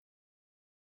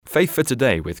Faith for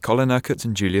Today with Colin Urquhart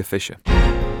and Julia Fisher.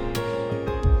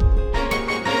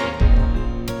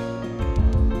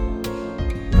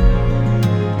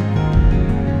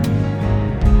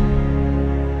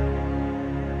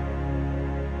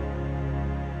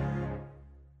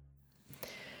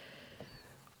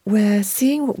 We're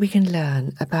seeing what we can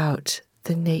learn about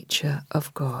the nature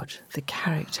of God, the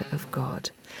character of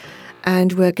God.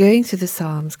 And we're going through the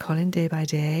Psalms, Colin, day by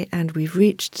day, and we've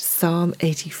reached Psalm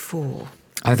 84.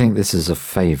 I think this is a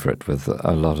favourite with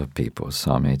a lot of people,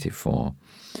 Psalm 84.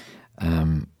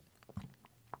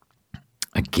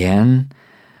 Again,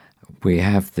 we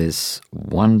have this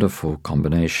wonderful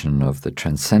combination of the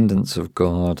transcendence of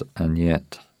God and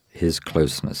yet his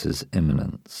closeness, his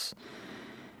immanence.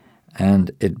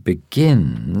 And it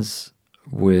begins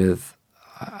with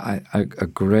a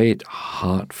great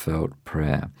heartfelt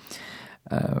prayer.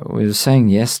 We were saying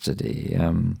yesterday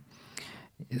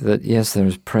that yes, there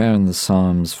is prayer in the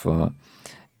Psalms for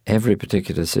every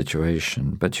particular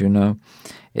situation, but you know,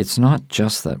 it's not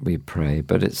just that we pray,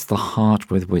 but it's the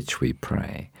heart with which we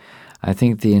pray. I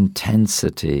think the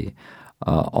intensity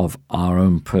of our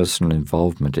own personal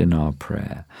involvement in our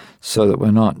prayer, so that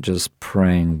we're not just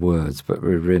praying words, but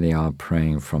we really are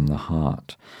praying from the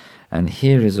heart. And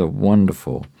here is a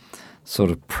wonderful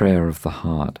sort of prayer of the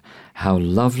heart. How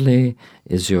lovely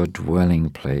is your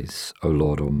dwelling place, O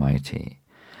Lord Almighty.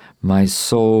 My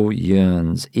soul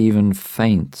yearns, even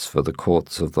faints, for the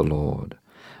courts of the Lord.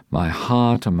 My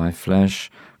heart and my flesh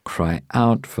cry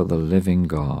out for the living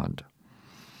God.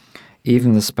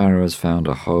 Even the sparrow has found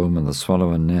a home, and the swallow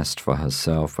a nest for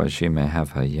herself, where she may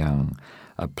have her young,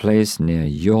 a place near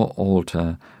your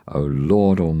altar, O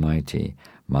Lord Almighty,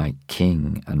 my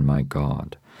King and my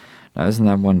God. Now, isn't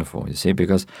that wonderful, you see?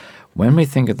 Because when we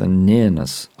think of the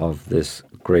nearness of this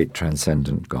great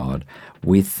transcendent God,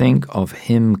 we think of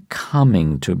him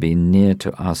coming to be near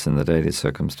to us in the daily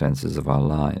circumstances of our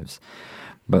lives.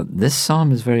 But this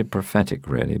psalm is very prophetic,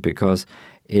 really, because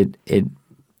it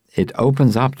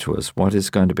opens up to us what is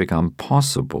going to become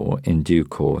possible in due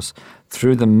course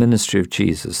through the ministry of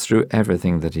Jesus, through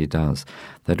everything that he does,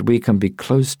 that we can be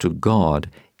close to God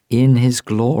in his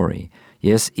glory.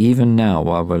 Yes, even now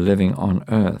while we're living on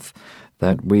earth,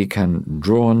 that we can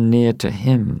draw near to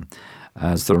him.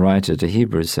 As the writer to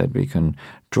Hebrews said, we can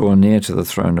draw near to the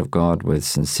throne of God with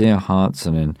sincere hearts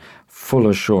and in full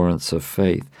assurance of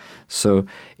faith. So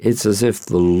it's as if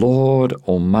the Lord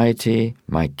Almighty,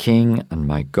 my King and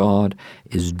my God,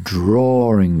 is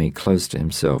drawing me close to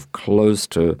himself, close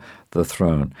to the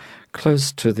throne,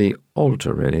 close to the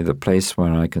altar, really, the place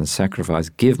where I can sacrifice,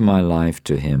 give my life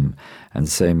to him and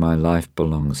say, my life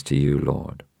belongs to you,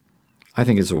 Lord. I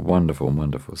think it's a wonderful,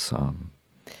 wonderful psalm.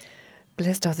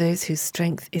 Blessed are those whose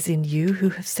strength is in you, who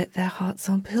have set their hearts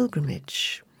on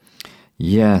pilgrimage.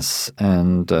 Yes,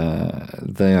 and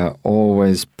they are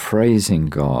always praising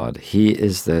God. He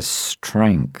is their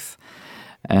strength.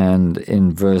 And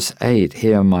in verse 8,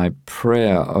 hear my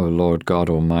prayer, O Lord God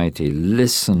Almighty.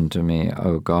 Listen to me,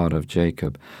 O God of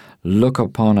Jacob. Look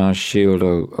upon our shield,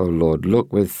 O Lord.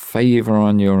 Look with favor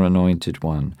on your anointed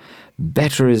one.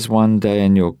 Better is one day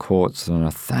in your courts than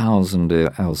 1,000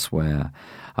 elsewhere.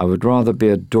 I would rather be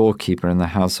a doorkeeper in the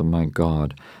house of my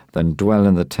God than dwell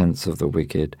in the tents of the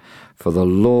wicked. For the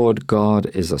Lord God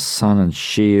is a sun and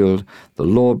shield. The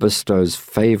Lord bestows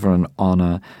favor and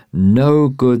honor. No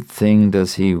good thing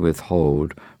does he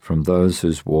withhold from those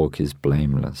whose walk is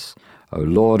blameless. O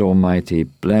Lord Almighty,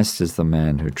 blessed is the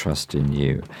man who trusts in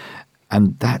you.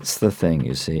 And that's the thing,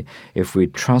 you see. If we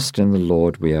trust in the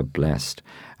Lord, we are blessed.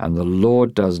 And the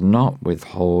Lord does not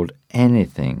withhold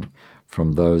anything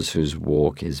from those whose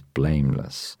walk is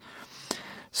blameless.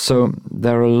 So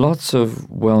there are lots of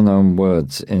well-known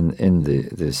words in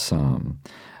this psalm.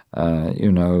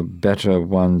 Better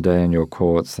one day in your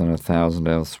courts than 1,000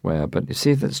 elsewhere. But you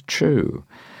see, that's true.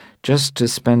 Just to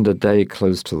spend a day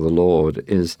close to the Lord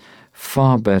is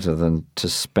far better than to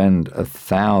spend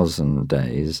 1,000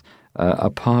 days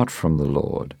apart from the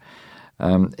Lord.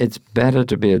 It's better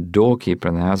to be a doorkeeper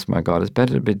in the house of my God. It's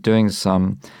better to be doing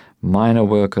some minor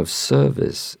work of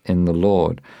service in the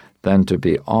Lord than to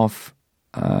be off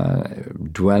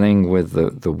dwelling with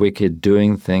the wicked,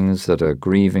 doing things that are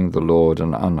grieving the Lord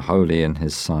and unholy in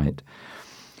his sight.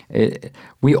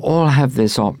 We all have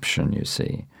this option, you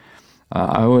see.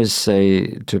 I always say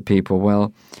to people,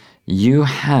 well, you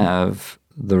have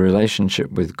the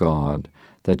relationship with God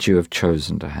that you have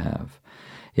chosen to have.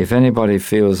 If anybody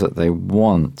feels that they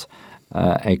want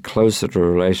a closer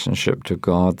relationship to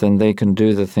God, then they can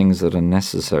do the things that are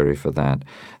necessary for that.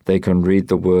 They can read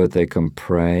the Word, they can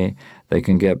pray, they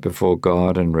can get before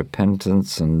God in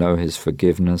repentance and know His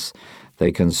forgiveness.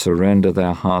 They can surrender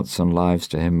their hearts and lives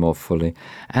to him more fully,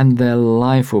 and their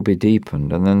life will be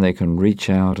deepened, and then they can reach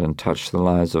out and touch the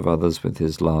lives of others with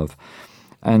his love.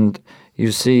 And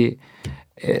you see,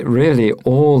 really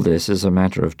all this is a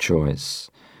matter of choice.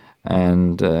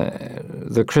 And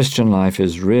the Christian life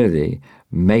is really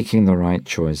making the right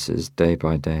choices day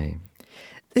by day.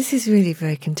 This is really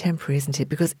very contemporary, isn't it?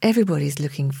 Because everybody's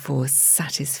looking for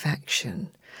satisfaction.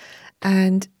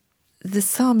 And the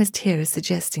psalmist here is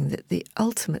suggesting that the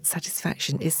ultimate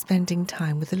satisfaction is spending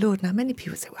time with the Lord. Now, many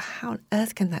people say, well, how on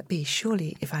earth can that be?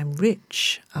 Surely if I'm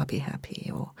rich, I'll be happy.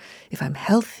 Or if I'm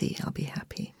healthy, I'll be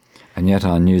happy. And yet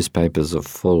our newspapers are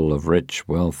full of rich,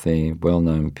 wealthy,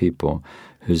 well-known people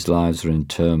whose lives are in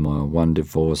turmoil, one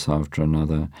divorce after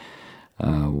another,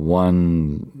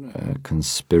 one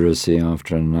conspiracy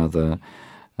after another.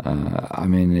 I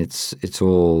mean, it's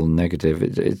all negative.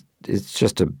 It's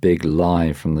just a big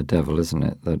lie from the devil, isn't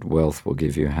it, that wealth will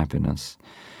give you happiness.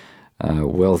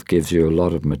 Wealth gives you a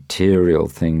lot of material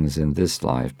things in this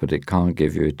life, but it can't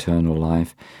give you eternal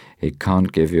life. It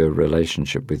can't give you a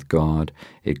relationship with God.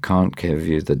 It can't give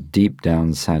you the deep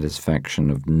down satisfaction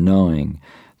of knowing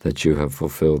that you have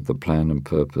fulfilled the plan and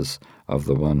purpose of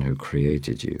the one who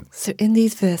created you. So in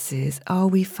these verses, are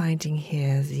we finding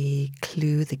here the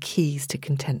clue, the keys to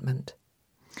contentment?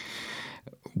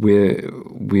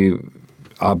 We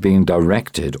are being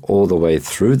directed all the way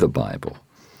through the Bible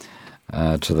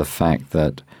to the fact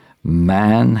that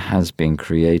man has been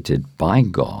created by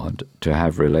God to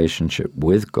have relationship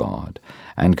with God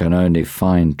and can only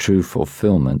find true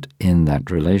fulfillment in that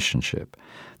relationship.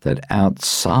 That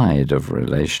outside of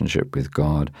relationship with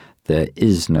God, there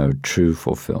is no true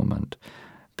fulfillment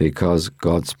because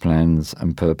God's plans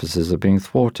and purposes are being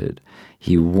thwarted.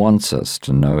 He wants us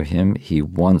to know him. He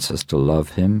wants us to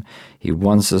love him. He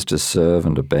wants us to serve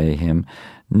and obey him,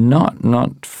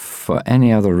 not for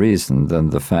any other reason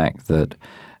than the fact that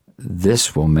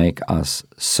this will make us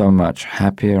so much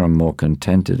happier and more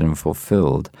contented and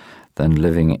fulfilled than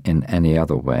living in any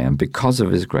other way. And because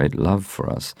of his great love for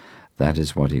us, that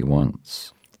is what he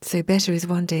wants. So better is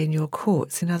one day in your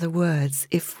courts. In other words,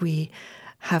 if we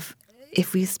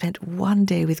spent one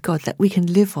day with God, that we can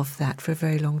live off that for a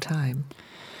very long time.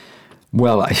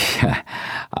 Well,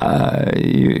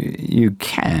 you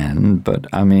can, but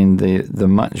I mean the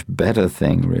much better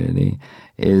thing really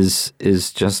is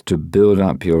just to build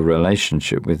up your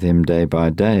relationship with him day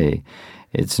by day.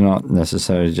 It's not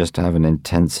necessarily just to have an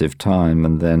intensive time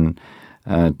and then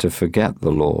to forget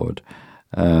the Lord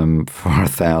for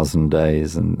 1,000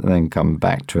 days and then come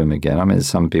back to him again. I mean,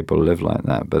 some people live like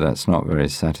that, but that's not very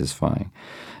satisfying.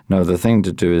 No, the thing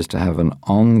to do is to have an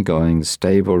ongoing,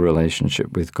 stable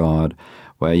relationship with God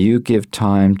where you give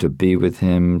time to be with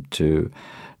him, to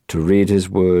read his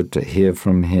word, to hear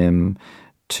from him,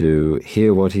 to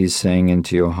hear what he's saying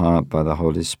into your heart by the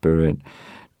Holy Spirit,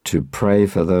 to pray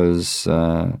for those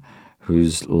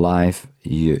whose life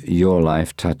your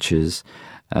life touches,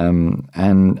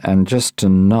 and just to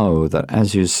know that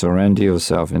as you surrender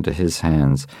yourself into his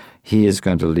hands, he is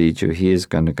going to lead you, he is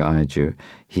going to guide you,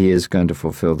 he is going to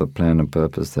fulfill the plan and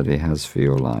purpose that he has for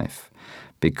your life,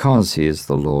 because he is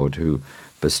the Lord who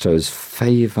bestows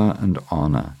favor and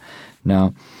honor.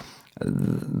 Now,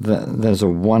 there's a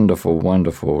wonderful,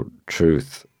 wonderful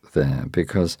truth there,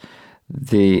 because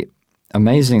the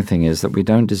amazing thing is that we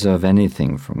don't deserve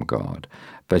anything from God,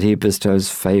 but he bestows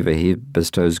favor, he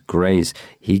bestows grace,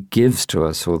 he gives to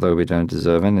us although we don't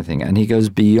deserve anything. And he goes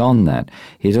beyond that.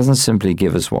 He doesn't simply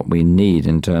give us what we need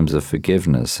in terms of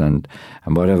forgiveness and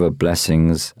whatever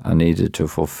blessings are needed to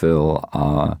fulfill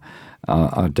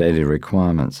our daily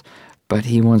requirements, but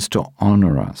he wants to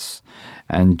honor us.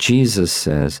 And Jesus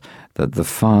says that the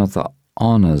Father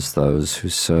honors those who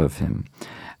serve him.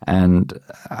 And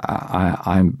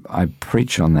I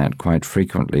preach on that quite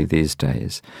frequently these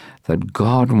days, that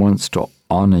God wants to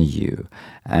honor you,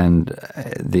 and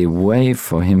the way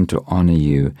for him to honor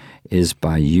you is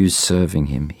by you serving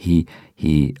him. He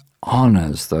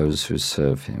honors those who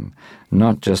serve him,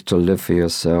 not just to live for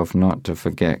yourself, not to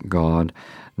forget God,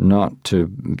 not to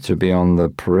be on the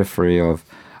periphery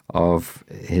of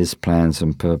his plans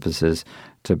and purposes,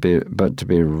 but to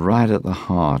be right at the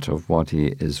heart of what he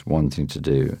is wanting to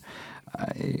do.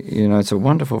 It's a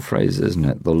wonderful phrase, isn't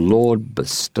it? The Lord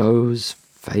bestows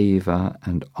favor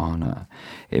and honor.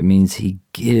 It means he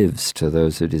gives to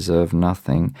those who deserve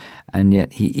nothing, and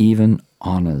yet he even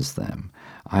honors them.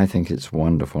 I think it's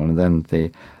wonderful. And then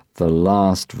the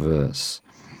last verse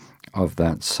of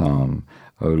that psalm,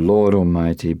 O Lord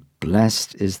Almighty,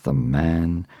 blessed is the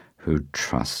man who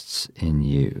trusts in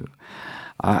you.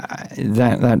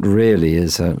 That really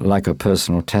is like a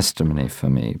personal testimony for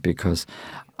me, because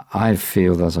I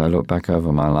feel as I look back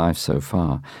over my life so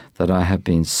far that I have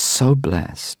been so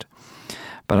blessed.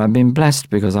 But I've been blessed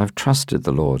because I've trusted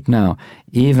the Lord. Now,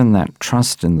 even that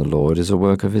trust in the Lord is a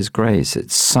work of His grace.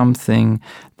 It's something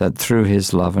that through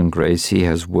His love and grace He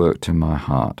has worked in my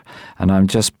heart. And I'm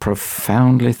just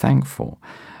profoundly thankful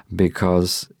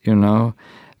because,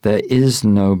 there is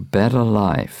no better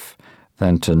life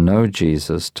than to know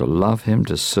Jesus, to love Him,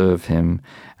 to serve Him,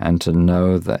 and to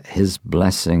know that His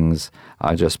blessings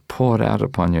are just poured out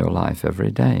upon your life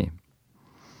every day.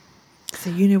 So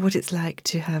you know what it's like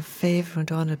to have favour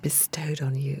and honour bestowed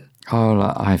on you.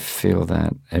 Oh, I feel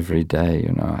that every day,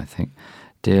 I think,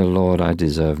 dear Lord, I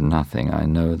deserve nothing, I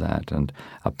know that, and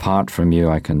apart from you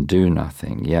I can do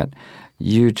nothing, yet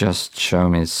you just show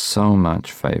me so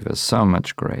much favour, so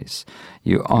much grace.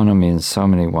 You honour me in so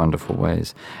many wonderful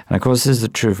ways. And of course, this is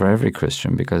true for every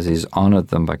Christian because He's honoured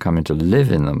them by coming to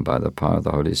live in them by the power of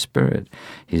the Holy Spirit.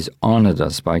 He's honoured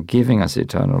us by giving us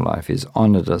eternal life. He's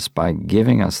honoured us by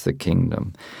giving us the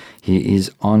kingdom. He's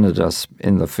honoured us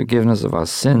in the forgiveness of our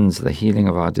sins, the healing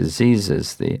of our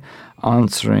diseases, the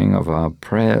answering of our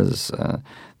prayers,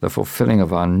 the fulfilling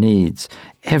of our needs.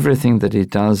 Everything that He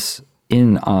does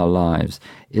in our lives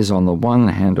is on the one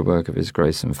hand a work of His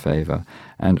grace and favour,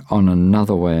 and on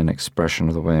another way an expression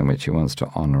of the way in which He wants to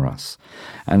honour us.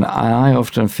 And I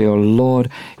often feel, Lord,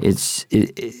 it's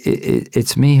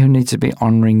me who needs to be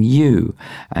honouring you,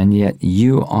 and yet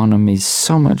you honour me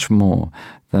so much more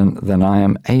than I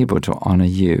am able to honour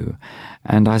you.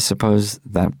 And I suppose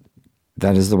that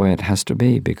is the way it has to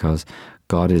be, because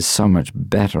God is so much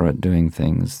better at doing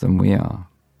things than we are.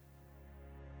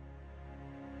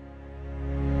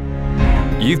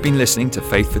 You've been listening to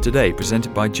Faith for Today,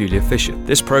 presented by Julia Fisher.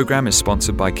 This program is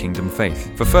sponsored by Kingdom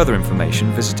Faith. For further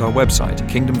information, visit our website,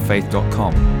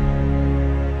 kingdomfaith.com.